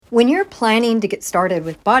When you're planning to get started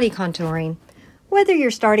with body contouring, whether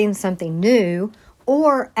you're starting something new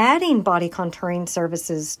or adding body contouring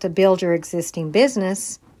services to build your existing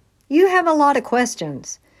business, you have a lot of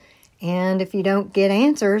questions. And if you don't get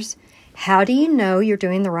answers, how do you know you're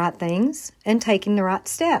doing the right things and taking the right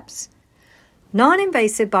steps?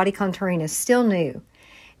 Non-invasive body contouring is still new,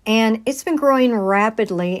 and it's been growing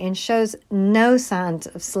rapidly and shows no signs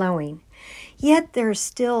of slowing. Yet there's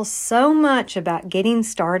still so much about getting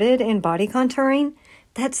started in body contouring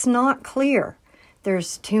that's not clear.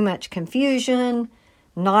 There's too much confusion,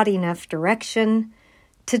 not enough direction.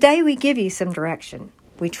 Today we give you some direction.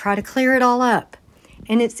 We try to clear it all up,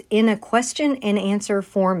 and it's in a question and answer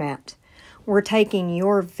format. We're taking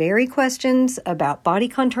your very questions about body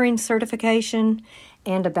contouring certification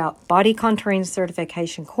and about body contouring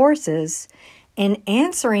certification courses and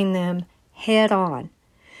answering them head on.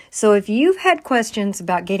 So if you've had questions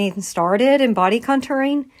about getting started in body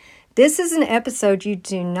contouring, this is an episode you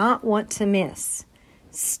do not want to miss.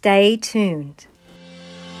 Stay tuned.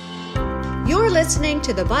 You're listening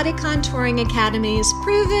to the Body Contouring Academy's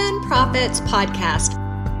Proven Profits podcast,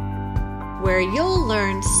 where you'll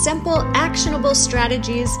learn simple, actionable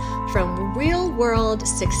strategies from real-world,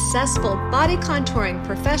 successful body contouring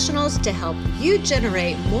professionals to help you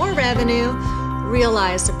generate more revenue,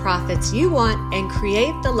 realize the profits you want, and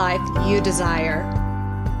create the life you desire.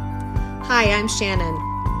 Hi, I'm Shannon.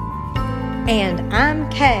 And I'm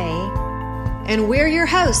Kay. And we're your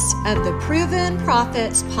hosts of the Proven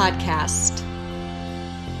Profits podcast.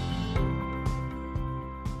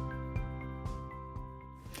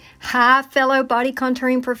 Hi, fellow body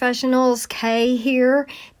contouring professionals. Kay here.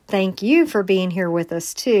 Thank you for being here with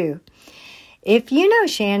us, too. If you know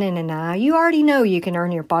Shannon and I, you already know you can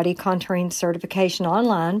earn your body contouring certification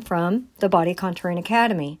online from the Body Contouring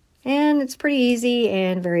Academy. And it's pretty easy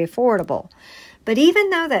and very affordable. But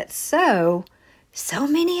even though that's so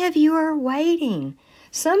many of you are waiting.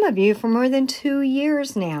 Some of you for more than 2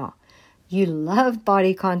 years now. You love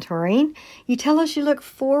body contouring. You tell us you look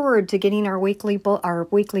forward to getting our weekly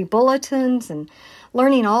bulletins and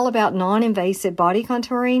learning all about non-invasive body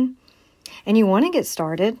contouring. And you want to get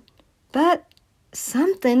started, but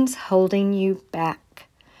something's holding you back.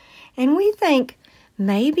 And we think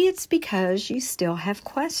maybe it's because you still have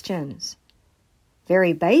questions.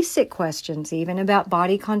 Very basic questions even about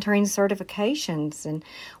body contouring certifications and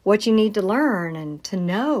what you need to learn and to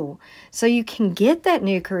know so you can get that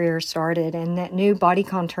new career started and that new body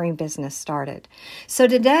contouring business started. So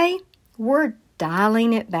today we're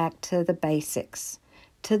dialing it back to the basics,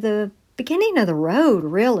 to the beginning of the road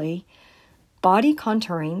really, body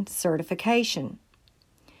contouring certification.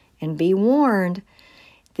 And be warned,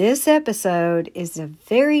 this episode is a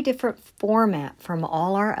very different format from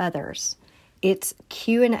all our others. It's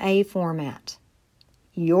Q&A format.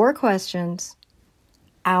 Your questions,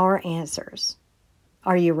 our answers.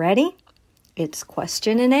 Are you ready? It's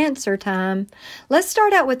question and answer time. Let's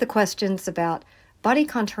start out with the questions about body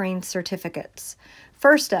contouring certificates.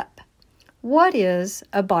 First up, what is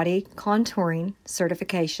a body contouring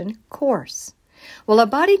certification course? Well, a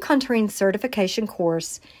body contouring certification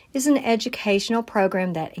course is an educational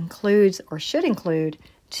program that includes or should include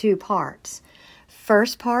 2 parts.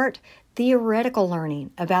 First part, theoretical learning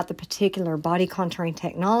about the particular body contouring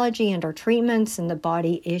technology and or treatments and the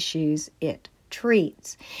body issues it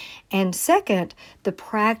treats. And second, the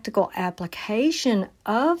practical application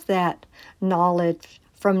of that knowledge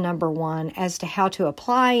from number 1 as to how to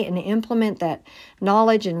apply and implement that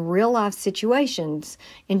knowledge in real-life situations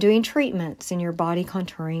in doing treatments in your body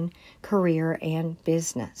contouring career and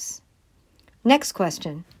business. Next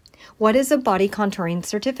question. What is a body contouring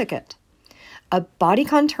certificate? A body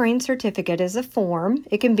contouring certificate is a form.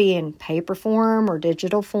 It can be in paper form or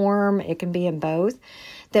digital form. It can be in both.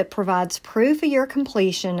 That provides proof of your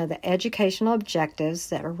completion of the educational objectives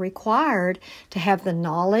that are required to have the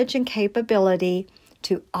knowledge and capability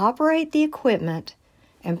to operate the equipment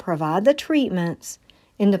and provide the treatments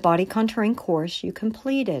in the body contouring course you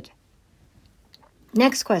completed.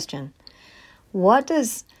 Next question. What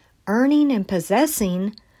does earning and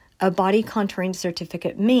possessing a body contouring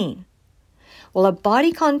certificate mean? Well, a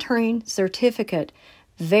body contouring certificate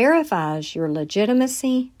verifies your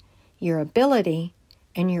legitimacy, your ability,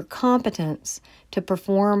 and your competence to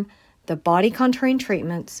perform the body contouring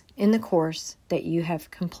treatments in the course that you have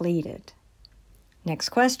completed. Next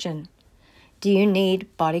question. Do you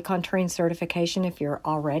need body contouring certification if you're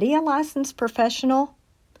already a licensed professional?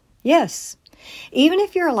 Yes. Even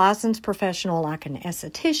if you're a licensed professional like an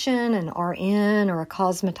esthetician, an RN, or a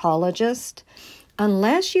cosmetologist,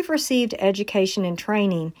 Unless you've received education and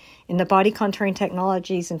training in the body contouring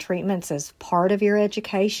technologies and treatments as part of your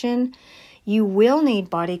education, you will need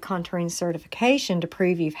body contouring certification to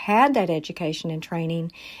prove you've had that education and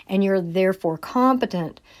training and you're therefore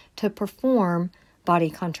competent to perform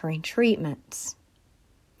body contouring treatments.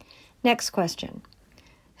 Next question.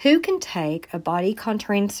 Who can take a body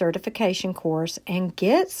contouring certification course and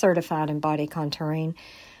get certified in body contouring?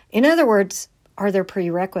 In other words, are there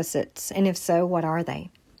prerequisites? And if so, what are they?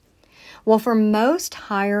 Well, for most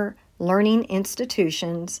higher learning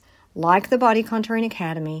institutions, like the Body Contouring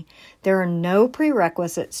Academy, there are no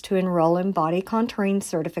prerequisites to enroll in body contouring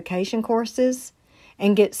certification courses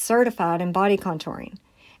and get certified in body contouring.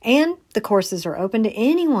 And the courses are open to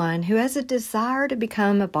anyone who has a desire to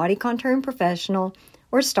become a body contouring professional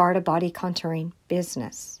or start a body contouring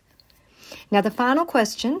business. Now, the final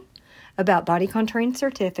question about body contouring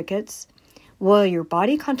certificates: will your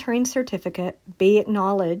body contouring certificate be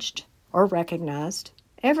acknowledged or recognized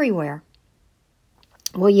everywhere?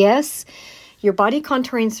 Well, yes, your body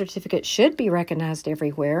contouring certificate should be recognized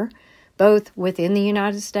everywhere, both within the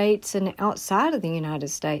United States and outside of the United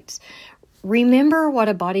States. Remember what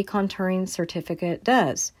a body contouring certificate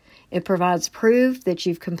does. It provides proof that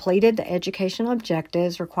you've completed the educational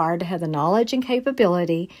objectives required to have the knowledge and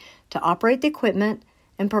capability to operate the equipment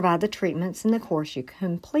and provide the treatments in the course you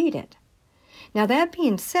completed. Now, that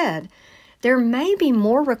being said, there may be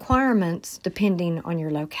more requirements depending on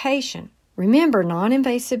your location. Remember,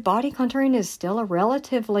 non-invasive body contouring is still a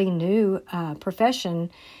relatively new profession,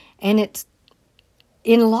 and it's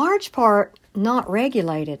in large part not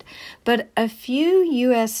regulated, but a few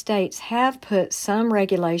U.S. states have put some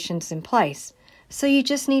regulations in place, so you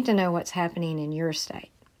just need to know what's happening in your state.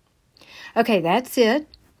 Okay, that's it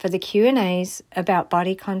for the Q&As about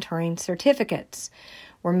body contouring certificates.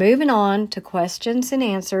 We're moving on to questions and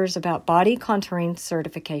answers about body contouring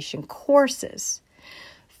certification courses.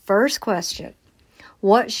 First question: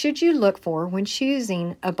 what should you look for when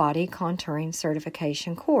choosing a body contouring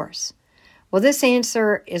certification course? Well, this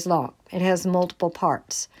answer is long. It has multiple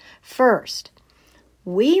parts. First,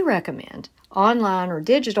 we recommend online or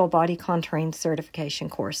digital body contouring certification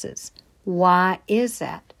courses. Why is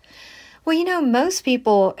that? Well, most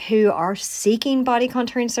people who are seeking body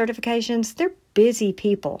contouring certifications, they're busy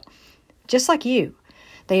people, just like you.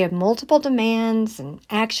 They have multiple demands and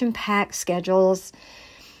action-packed schedules.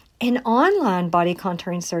 And online body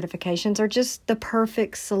contouring certifications are just the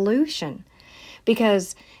perfect solution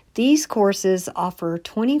because these courses offer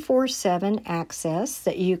 24/7 access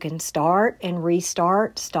that you can start and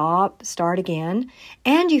restart, start again,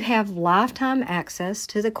 and you have lifetime access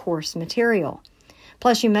to the course material.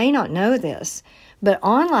 Plus, you may not know this, but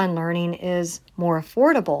online learning is more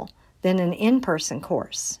affordable than an in-person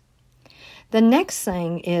course. The next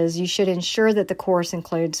thing is you should ensure that the course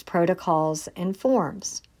includes protocols and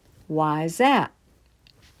forms. Why is that?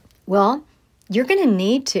 Well, you're going to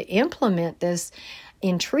need to implement this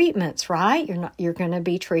in treatments, right? You're going to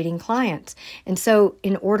be treating clients. And so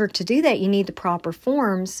in order to do that, you need the proper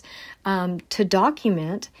forms to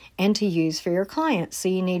document and to use for your clients. So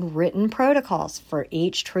you need written protocols for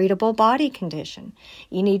each treatable body condition.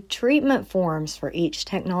 You need treatment forms for each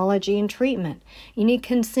technology and treatment. You need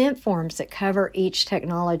consent forms that cover each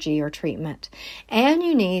technology or treatment. And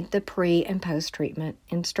you need the pre- and post-treatment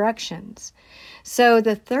instructions. So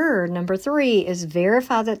number three, is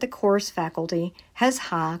verify that the course faculty has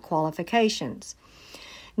high qualifications.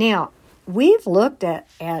 Now, we've looked at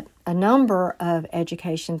a number of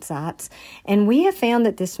education sites, and we have found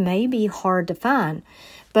that this may be hard to find,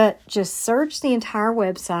 but just search the entire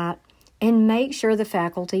website and make sure the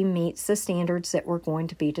faculty meets the standards that we're going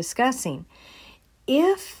to be discussing.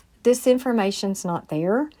 If this information's not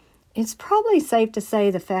there, it's probably safe to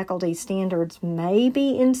say the faculty standards may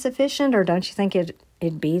be insufficient, or don't you think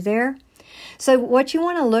it'd be there? So what you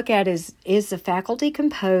want to look at is the faculty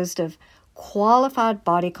composed of qualified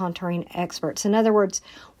body contouring experts? In other words,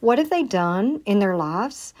 what have they done in their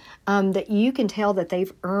lives that you can tell that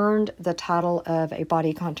they've earned the title of a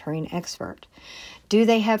body contouring expert? Do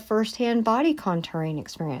they have firsthand body contouring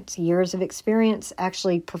experience, years of experience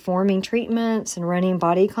actually performing treatments and running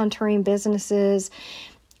body contouring businesses?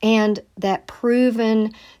 And that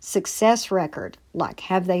proven success record, like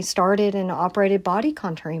have they started and operated body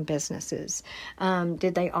contouring businesses?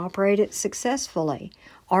 Did they operate it successfully?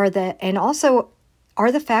 Are the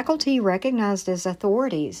faculty recognized as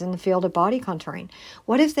authorities in the field of body contouring?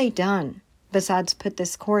 What have they done? besides put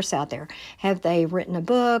this course out there? Have they written a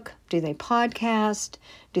book? Do they podcast?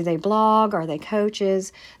 Do they blog? Are they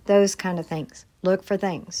coaches? Those kind of things. Look for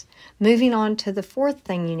things. Moving on to the fourth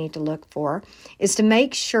thing you need to look for is to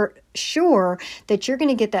make sure that you're going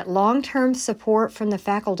to get that long-term support from the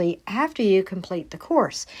faculty after you complete the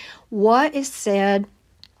course. What is said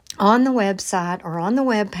on the website or on the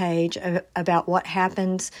web page about what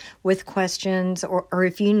happens with questions or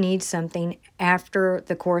if you need something after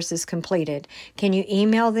the course is completed? Can you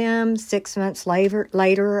email them 6 months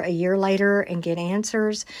later, a year later, and get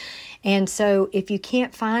answers? And so if you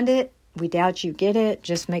can't find it, we doubt you get it.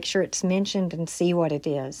 Just make sure it's mentioned and see what it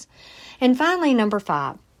is. And finally, number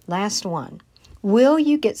 5, last one. Will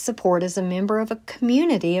you get support as a member of a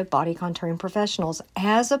community of body contouring professionals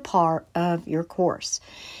as a part of your course?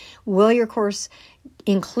 Will your course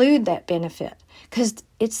include that benefit? Because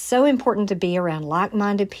it's so important to be around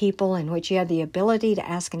like-minded people in which you have the ability to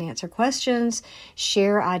ask and answer questions,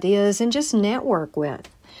 share ideas, and just network with.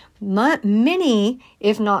 Many,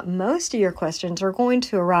 if not most of your questions are going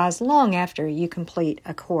to arise long after you complete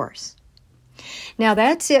a course. Now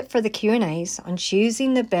that's it for the Q&As on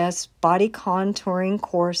choosing the best body contouring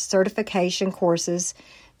course certification courses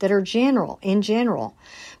that are in general.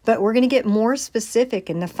 But we're going to get more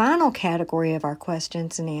specific in the final category of our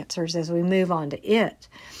questions and answers as we move on to it.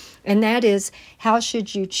 And that is, how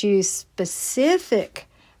should you choose specific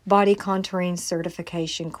body contouring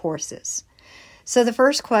certification courses? So the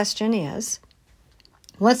first question is,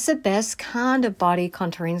 what's the best kind of body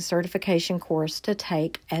contouring certification course to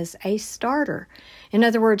take as a starter? In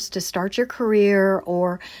other words, to start your career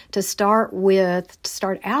or to start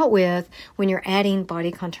out with when you're adding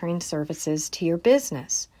body contouring services to your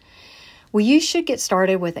business. Well, you should get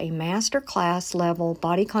started with a master class level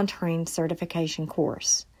body contouring certification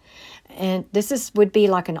course. And this would be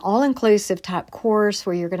like an all-inclusive type course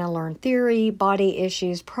where you're going to learn theory, body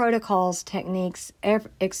issues, protocols, techniques,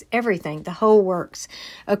 everything, the whole works.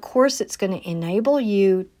 A course that's going to enable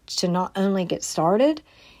you to not only get started,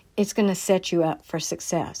 it's going to set you up for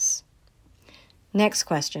success. Next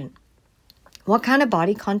question. What kind of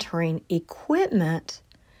body contouring equipment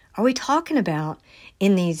are we talking about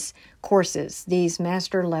in these courses, these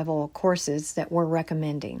master level courses that we're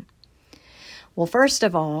recommending? Well, first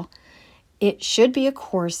of all, it should be a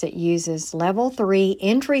course that uses level 3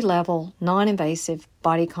 entry-level non-invasive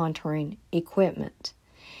body contouring equipment.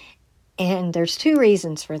 And there's 2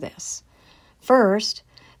 reasons for this. First,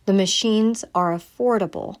 the machines are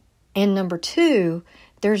affordable. And number 2,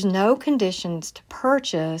 there's no conditions to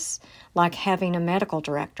purchase like having a medical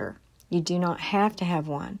director. You do not have to have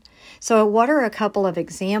one. So what are a couple of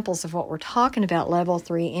examples of what we're talking about level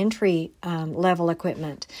 3 entry level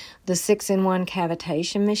equipment? The 6-in-1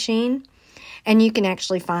 cavitation machine. And you can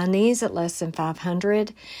actually find these at less than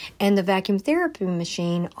 $500. And the vacuum therapy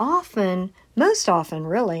machine most often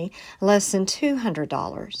really, less than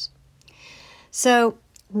 $200. So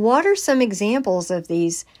what are some examples of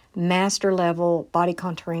these master level body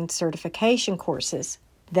contouring certification courses?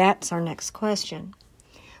 That's our next question.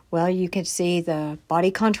 Well, you can see the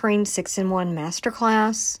body contouring 6-in-1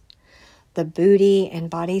 masterclass, the booty and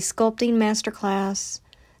body sculpting masterclass,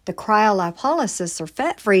 the cryolipolysis or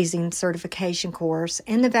fat freezing certification course,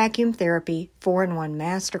 and the vacuum therapy 4-in-1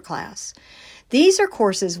 masterclass. These are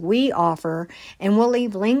courses we offer, and we'll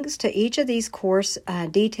leave links to each of these course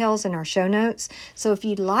details in our show notes. So if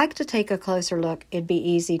you'd like to take a closer look, it'd be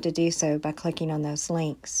easy to do so by clicking on those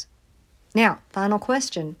links. Now, final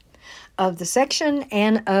question of the section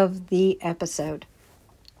and of the episode.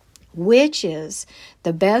 Which is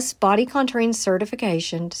the best body contouring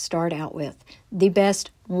certification to start out with? The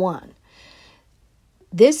best one.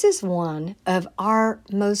 This is one of our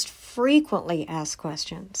most frequently asked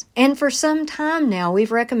questions. And for some time now,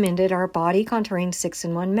 we've recommended our Body Contouring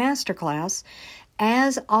 6-in-1 Masterclass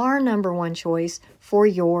as our number one choice for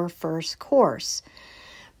your first course.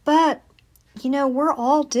 But, we're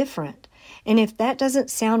all different. And if that doesn't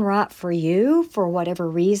sound right for you, for whatever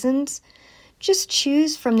reasons, just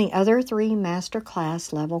choose from the other 3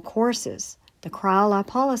 masterclass level courses. The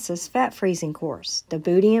cryolipolysis fat freezing course, the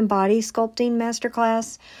booty and body sculpting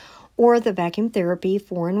masterclass, or the vacuum therapy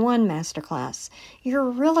 4-in-1 masterclass. You're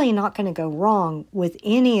really not going to go wrong with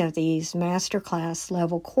any of these masterclass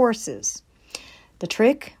level courses. The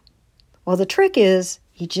trick is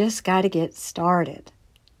you just got to get started.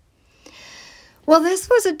 Well, this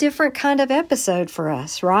was a different kind of episode for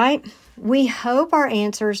us, right? We hope our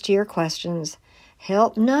answers to your questions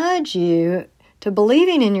help nudge you to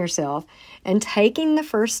believing in yourself and taking the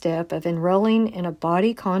first step of enrolling in a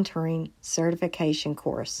body contouring certification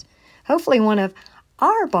course. Hopefully one of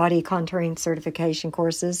our body contouring certification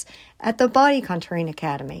courses at the Body Contouring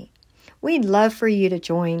Academy. We'd love for you to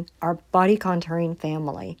join our body contouring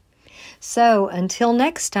family. So until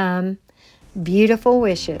next time, beautiful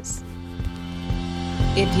wishes.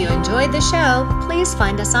 If you enjoyed the show, please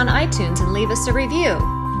find us on iTunes and leave us a review.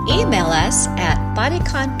 Email us at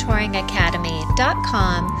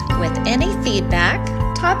bodycontouringacademy.com with any feedback,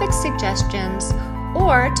 topic suggestions,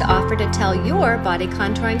 or to offer to tell your body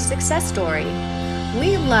contouring success story.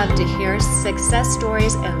 We love to hear success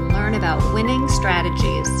stories and learn about winning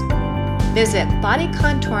strategies. Visit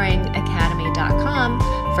bodycontouringacademy.com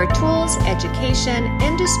for tools, education,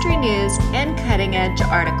 industry news, and cutting-edge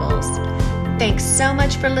articles. Thanks so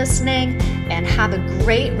much for listening, and have a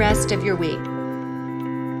great rest of your week.